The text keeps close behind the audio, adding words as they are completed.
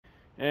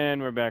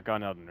And we're back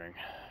on Elden Ring.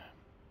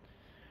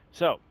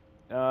 So,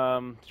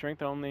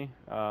 strength only.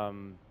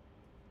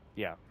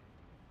 Yeah.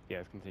 Yeah,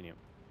 let's continue.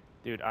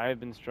 Dude, I have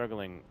been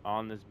struggling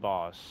on this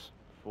boss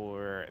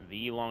for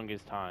the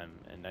longest time,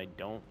 and I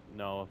don't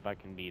know if I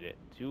can beat it.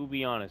 To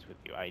be honest with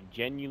you, I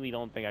genuinely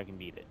don't think I can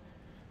beat it.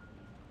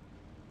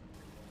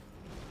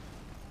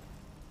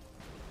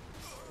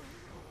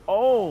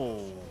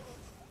 Oh!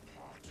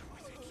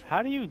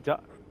 How do you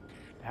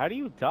How do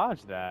you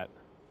dodge that?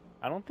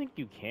 I don't think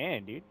you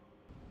can, dude.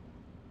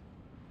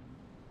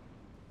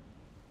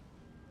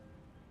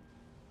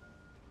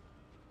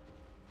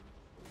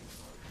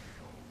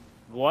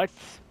 What?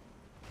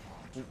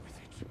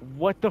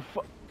 What the fu-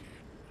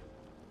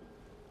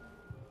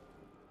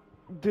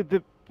 Did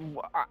the...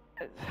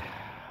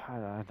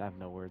 I have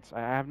no words.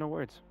 I have no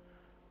words.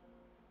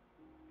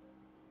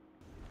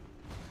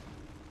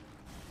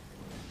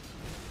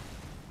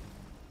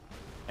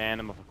 And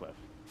I'm off a cliff.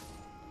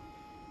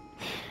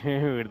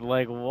 Dude,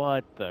 like,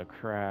 what the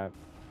crap?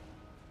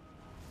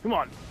 Come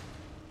on!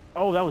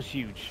 Oh, that was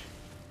huge.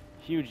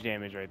 Huge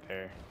damage right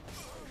there.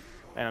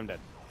 And I'm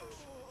dead.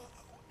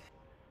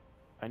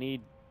 I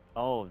need...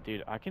 Oh,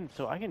 dude, I can...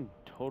 So I can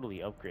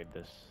totally upgrade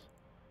this.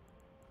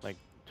 Like,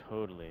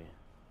 totally.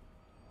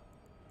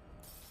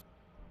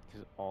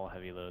 This is all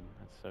heavy load.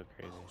 That's so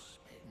crazy.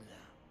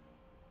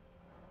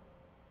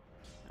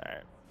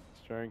 Alright.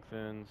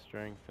 Strengthen,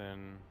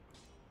 strengthen.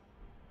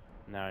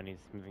 Now I need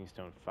Smithing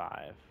Stone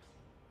 5.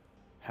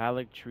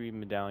 Halleck Tree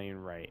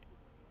Medallion right.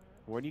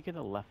 Where do you get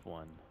the left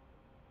one?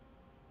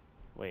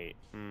 Wait,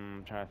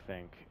 I'm trying to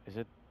think. Is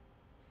it,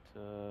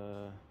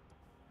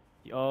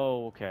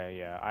 oh, okay,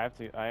 yeah.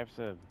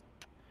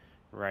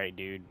 Right,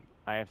 dude.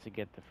 I have to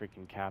get the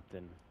freaking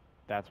captain.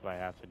 That's what I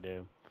have to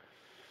do.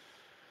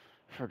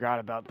 Forgot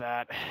about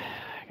that.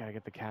 I gotta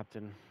get the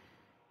captain.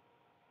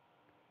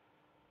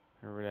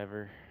 Or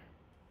whatever.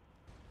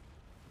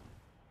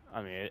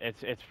 I mean,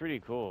 it's pretty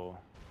cool.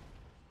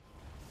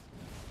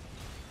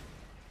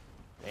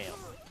 Damn.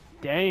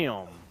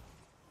 Damn!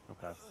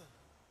 Okay.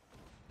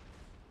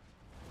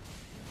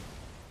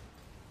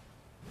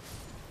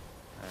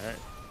 Alright.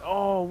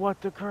 Oh,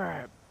 what the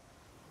crap?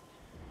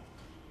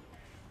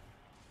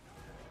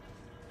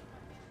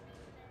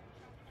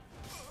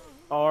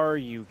 Are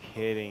you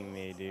kidding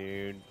me,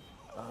 dude?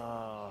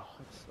 Oh,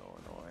 that's so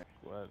annoying.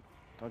 What?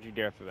 Don't you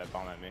dare throw that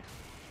bomb at me.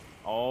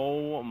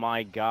 Oh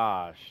my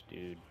gosh,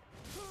 dude.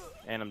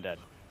 And I'm dead.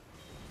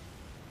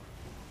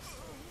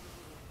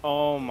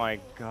 Oh my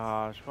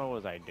gosh, what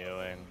was I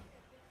doing?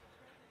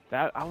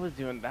 That was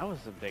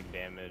a big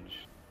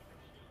damage.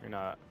 You're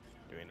not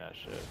doing that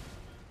shit.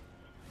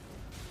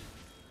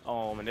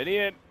 Oh, I'm an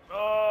idiot.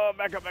 Oh,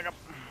 back up, back up.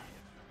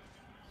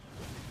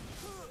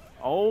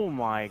 Oh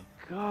my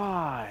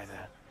god.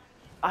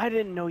 I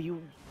didn't know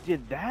you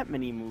did that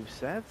many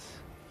movesets.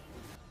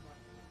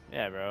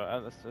 Yeah,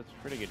 bro, that's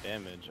pretty good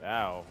damage.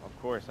 Ow,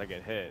 of course I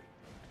get hit.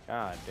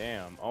 God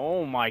damn.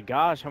 Oh my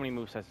gosh, how many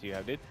movesets do you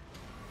have, dude?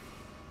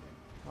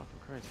 Fucking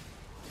crazy.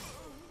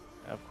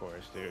 Of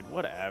course, dude.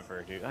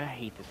 Whatever, dude. I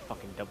hate this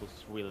fucking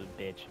double-swielded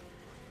bitch.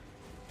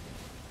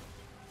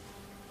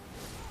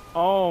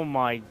 Oh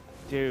my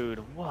dude,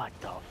 what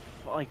the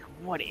like,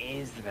 what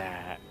is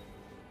that?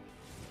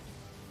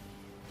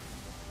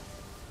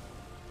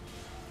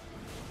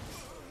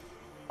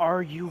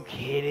 Are you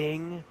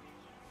kidding?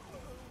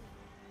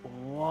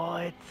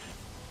 What?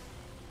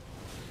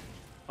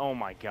 Oh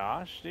my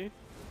gosh, dude.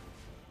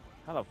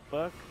 How the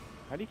fuck?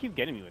 How do you keep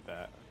getting me with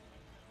that?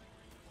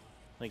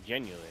 Like,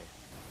 genuinely.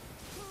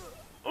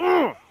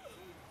 Ugh!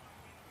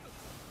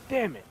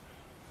 Damn it.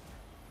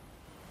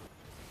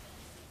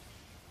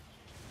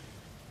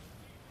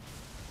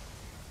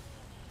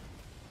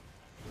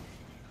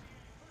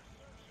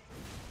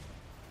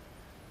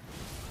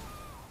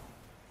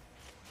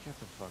 Get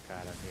the fuck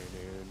out of here,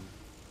 dude.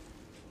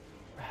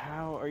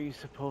 How are you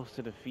supposed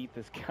to defeat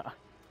this guy?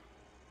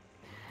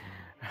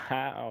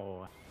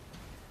 How?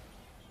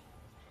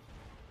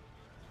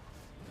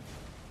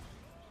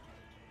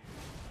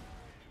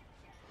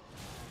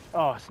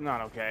 Oh, it's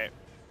not okay.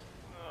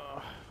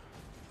 Ugh.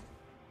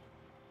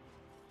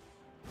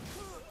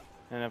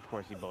 And of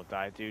course you both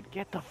died, dude.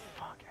 Get the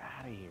fuck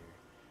out of here.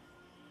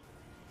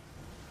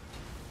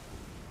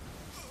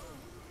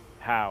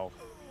 How?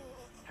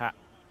 How?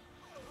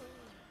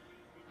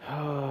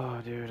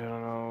 Oh, dude, I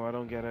don't know. I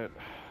don't get it.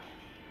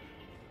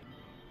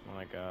 Oh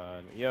my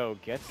god. Yo,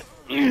 get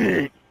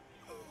the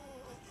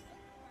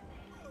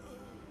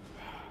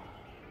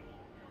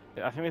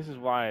I think this is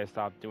why I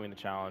stopped doing the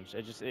challenge.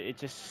 It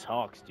just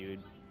sucks,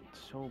 dude. It's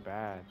so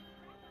bad.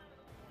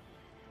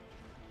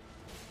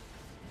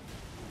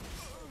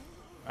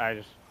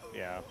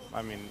 Yeah,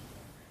 I mean,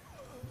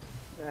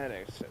 I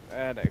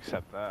had to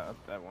accept that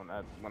at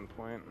one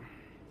point.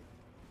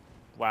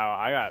 Wow,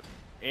 I got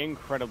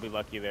incredibly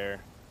lucky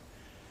there.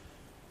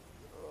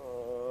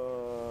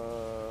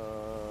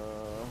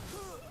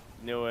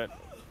 Knew it.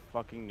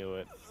 Fucking knew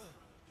it.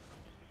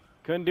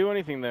 Couldn't do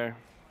anything there.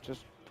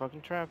 Just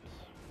fucking trapped.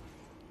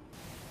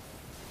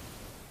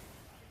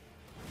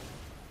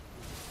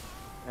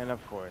 And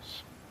of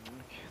course.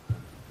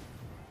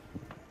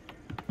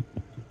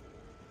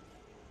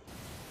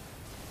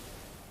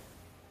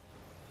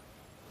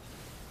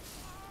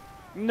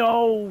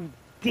 No!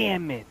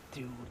 Damn it,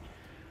 dude.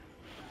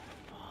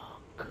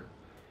 Fuck.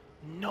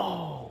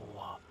 No!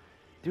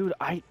 Dude,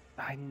 I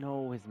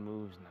know his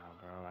moves now,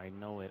 bro. I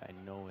know it. I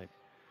know it.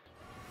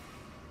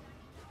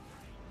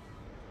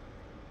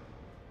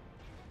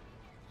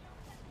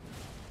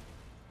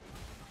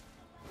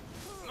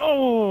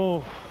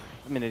 Oh!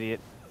 I'm an idiot.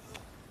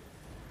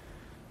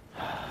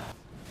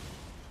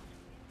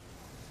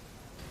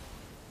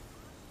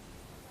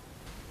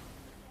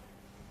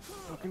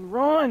 Fucking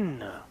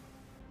run!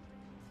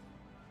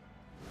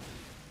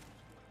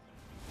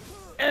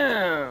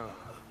 Ew.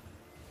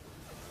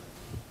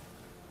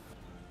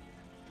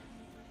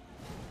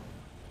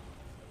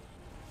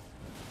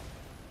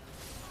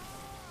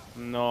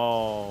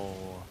 No.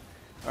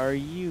 Are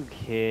you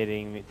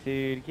kidding me?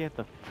 Dude, get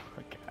the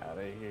fuck out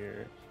of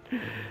here.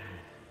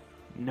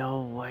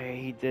 No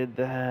way he did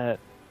that.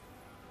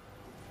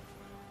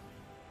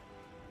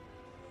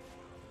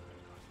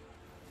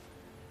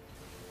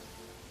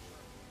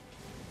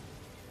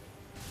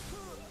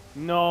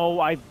 No,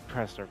 I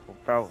pressed circle,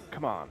 bro.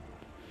 Come on.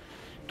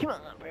 Come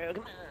on, bro.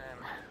 Come on.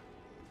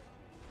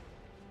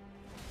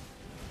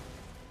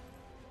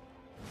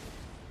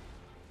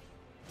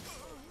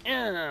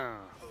 Yeah.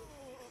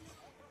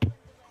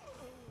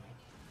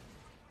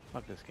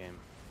 Fuck this game.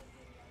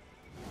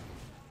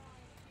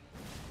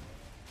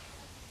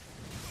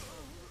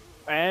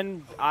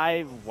 And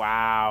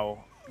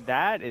wow.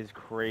 That is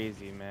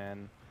crazy,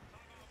 man.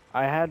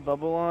 I had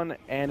bubble on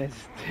and it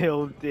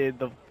still did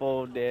the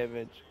full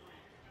damage.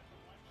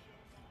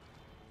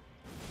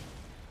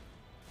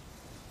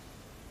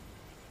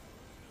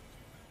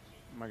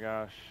 Oh my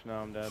gosh, no,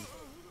 I'm dead.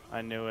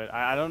 I knew it.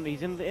 I don't. He's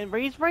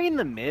he's right in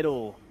the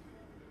middle.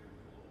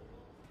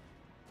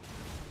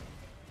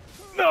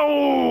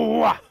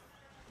 No!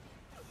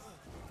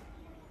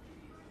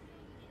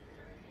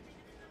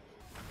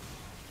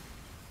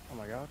 Oh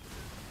my god.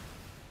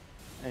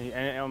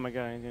 And oh my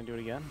god, he's gonna do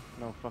it again?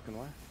 No fucking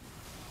way.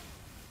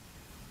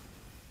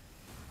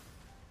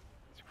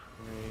 It's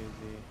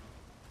crazy.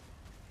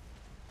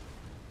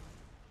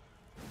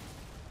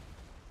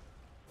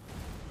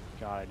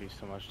 God, I do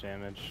so much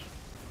damage.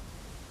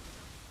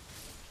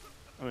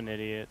 I'm an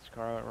idiot.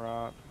 Scarlet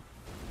Rot.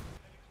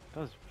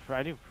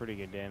 I do pretty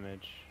good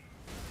damage.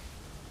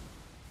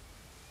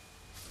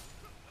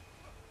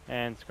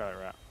 And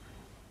Scarlet Rot.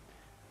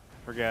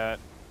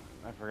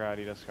 I forgot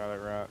he does Scarlet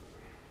Rot.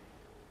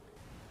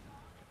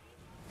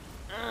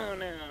 Oh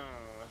no,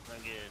 that's not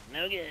good.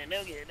 No good,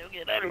 no good, no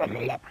good.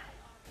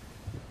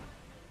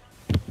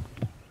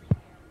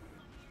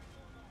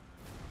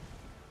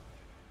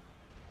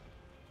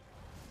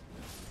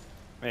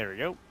 There we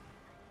go.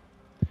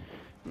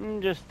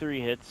 Just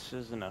 3 hits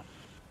is enough.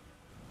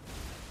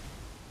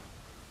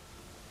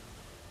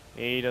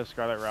 He does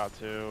Scarlet Rot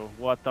too.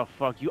 What the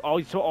fuck?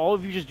 So all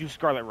of you just do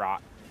Scarlet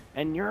Rot,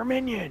 and you're a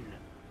minion.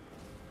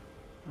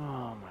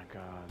 Oh my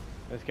god,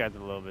 this guy's a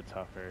little bit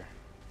tougher.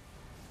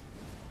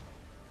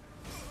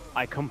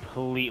 I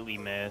completely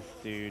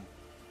missed, dude.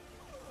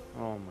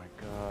 Oh my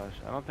gosh,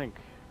 I don't think.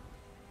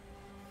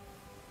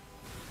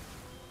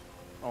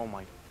 Oh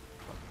my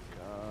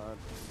god.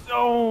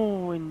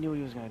 Oh, I knew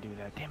he was gonna do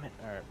that. Damn it.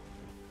 All right.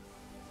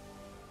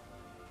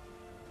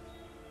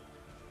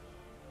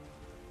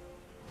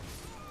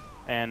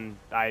 And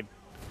I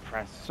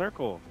press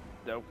circle.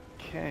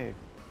 Okay.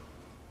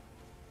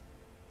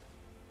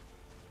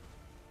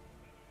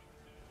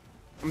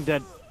 I'm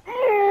dead.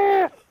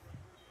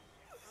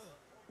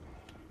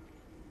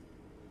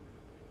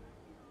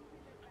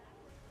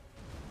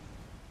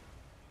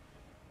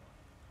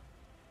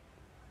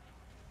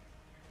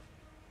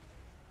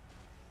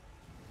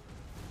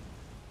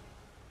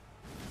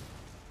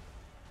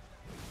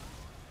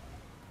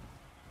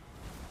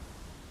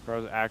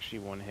 Bro's actually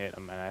 1 hit.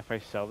 Man, if I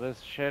sell this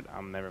shit,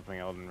 I'm never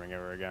playing Elden Ring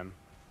ever again.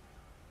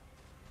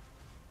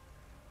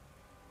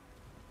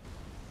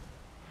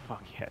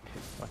 Fuck yeah,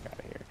 dude. Fuck out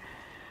of here.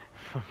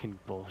 Fucking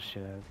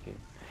bullshit ass game.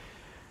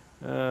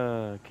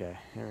 Okay,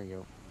 here we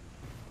go.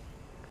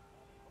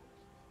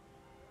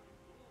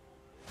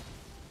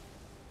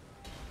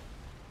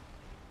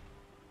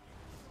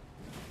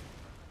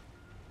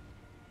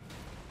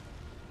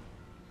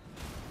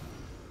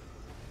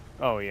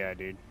 Oh yeah,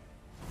 dude.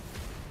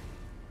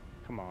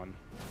 Come on.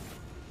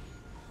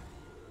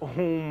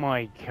 Oh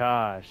my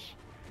gosh.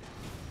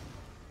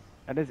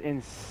 That is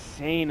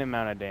insane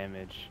amount of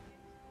damage.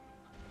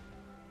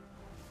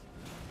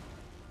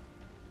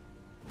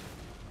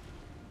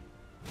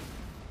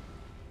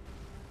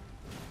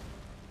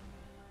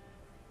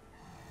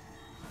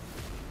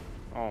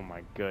 Oh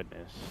my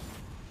goodness.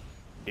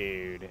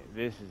 Dude,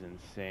 this is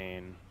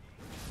insane.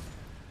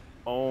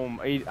 Oh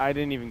my, I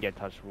didn't even get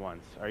touched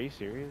once. Are you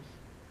serious?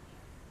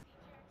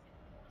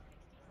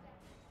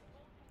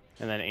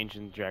 And then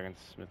Ancient Dragon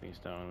Smithing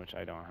Stone, which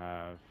I don't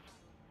have.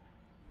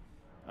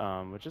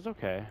 Which is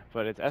okay,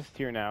 but it's S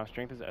tier now.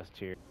 Strength is S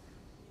tier.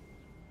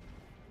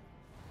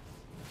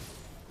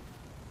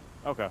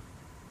 Okay.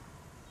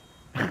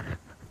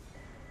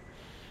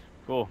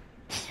 Cool.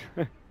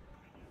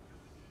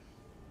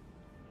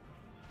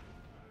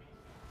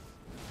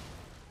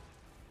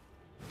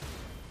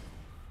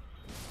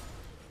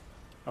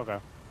 Okay.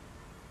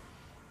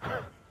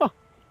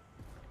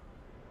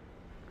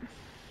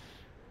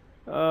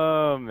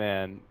 Oh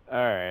man. All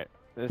right.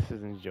 This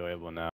is enjoyable now.